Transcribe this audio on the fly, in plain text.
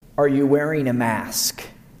Are you wearing a mask?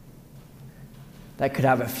 That could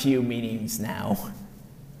have a few meanings now.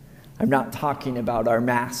 I'm not talking about our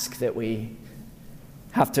mask that we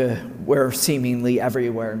have to wear seemingly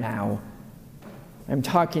everywhere now. I'm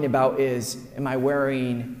talking about am I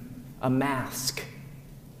wearing a mask?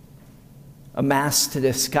 A mask to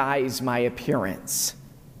disguise my appearance.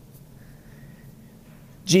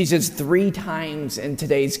 Jesus 3 times in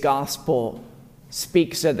today's gospel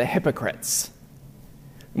speaks of the hypocrites.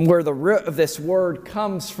 Where the root of this word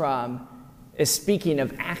comes from is speaking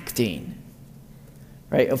of acting,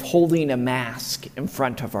 right? Of holding a mask in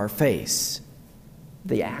front of our face.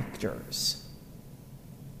 The actors.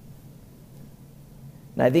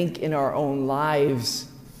 And I think in our own lives,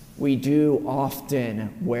 we do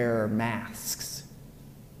often wear masks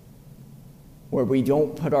where we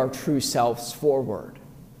don't put our true selves forward.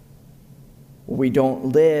 We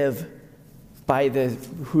don't live by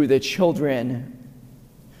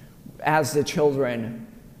as the children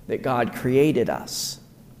that God created us.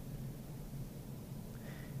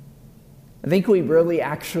 I think we really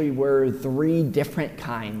actually wear 3 different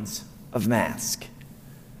kinds of mask.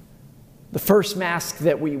 The first mask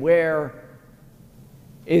that we wear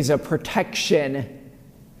is a protection,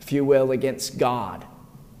 if you will, against God.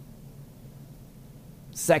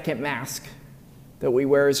 Second mask that we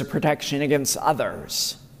wear is a protection against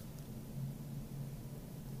others.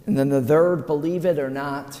 And then the third, believe it or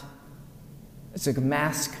not, is a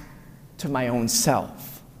mask to my own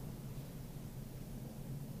self.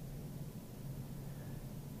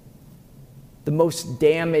 The most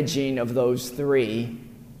damaging of those 3,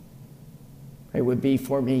 it would be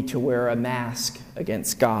for me to wear a mask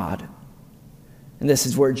against God. And this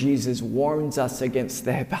is where Jesus warns us against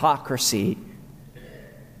the hypocrisy.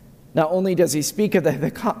 Not only does he speak of the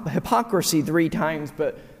hypocrisy 3 times,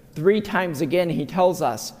 but 3 times again he tells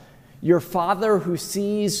us, your Father who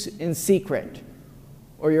sees in secret,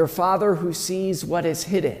 or your Father who sees what is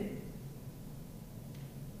hidden.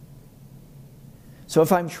 So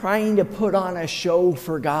if I'm trying to put on a show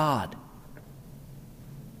for God,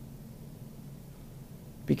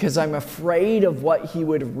 because I'm afraid of what he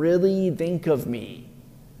would really think of me,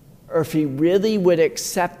 or if he really would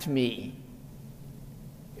accept me,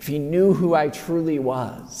 if he knew who I truly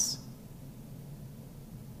was.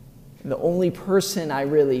 And the only person I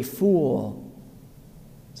really fool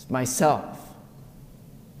is myself.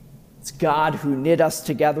 It's God who knit us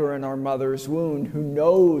together in our mother's womb, who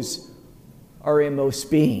knows our inmost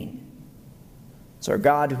being. It's our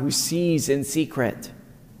God who sees in secret.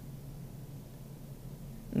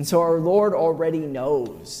 And so our Lord already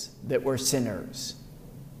knows that we're sinners.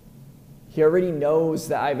 He already knows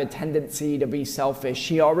that I have a tendency to be selfish.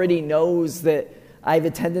 He already knows that I have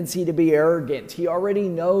a tendency to be arrogant. He already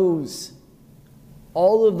knows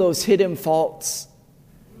all of those hidden faults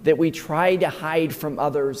that we try to hide from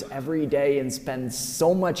others every day and spend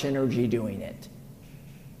so much energy doing it.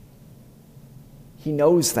 He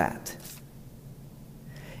knows that.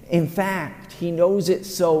 In fact, he knows it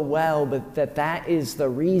so well, but that is the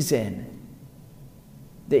reason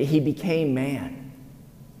that he became man,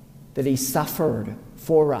 that he suffered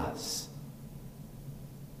for us,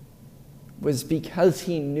 was because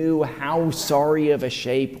he knew how sorry of a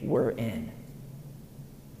shape we're in.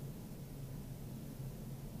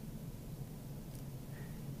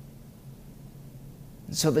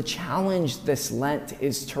 So the challenge this Lent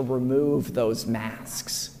is to remove those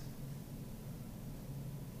masks.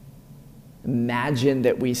 Imagine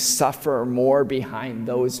that we suffer more behind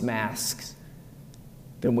those masks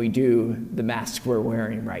than we do the mask we're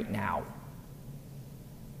wearing right now.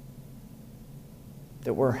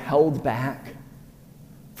 That we're held back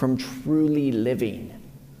from truly living.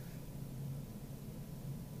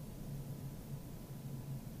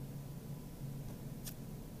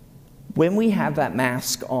 When we have that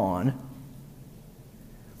mask on,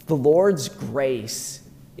 the Lord's grace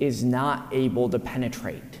is not able to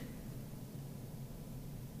penetrate.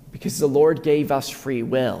 Because the Lord gave us free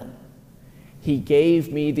will. He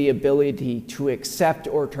gave me the ability to accept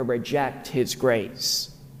or to reject his grace.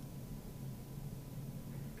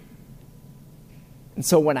 And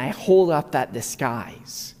so when I hold up that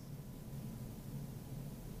disguise,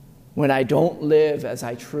 when I don't live as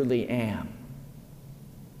I truly am,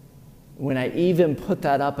 when I even put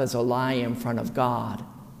that up as a lie in front of God,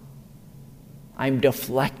 I'm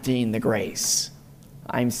deflecting the grace.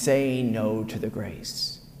 I'm saying no to the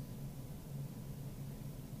grace.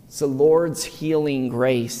 It's the Lord's healing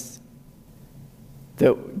grace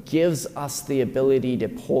that gives us the ability to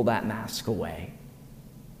pull that mask away.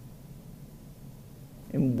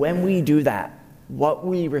 And when we do that, what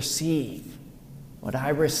we receive, what I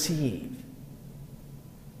receive,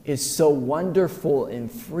 is so wonderful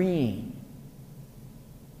and freeing.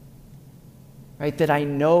 Right? That I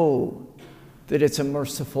know that it's a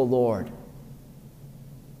merciful Lord.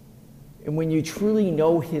 And when you truly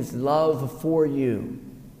know his love for you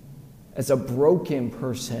as a broken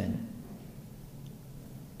person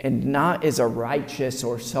and not as a righteous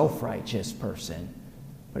or self-righteous person,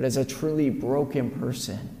 but as a truly broken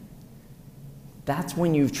person, that's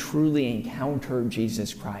when you've truly encountered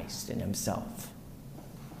Jesus Christ and himself.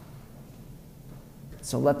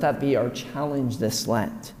 So let that be our challenge this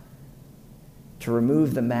Lent, to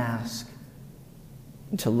remove the mask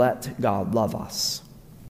and to let God love us.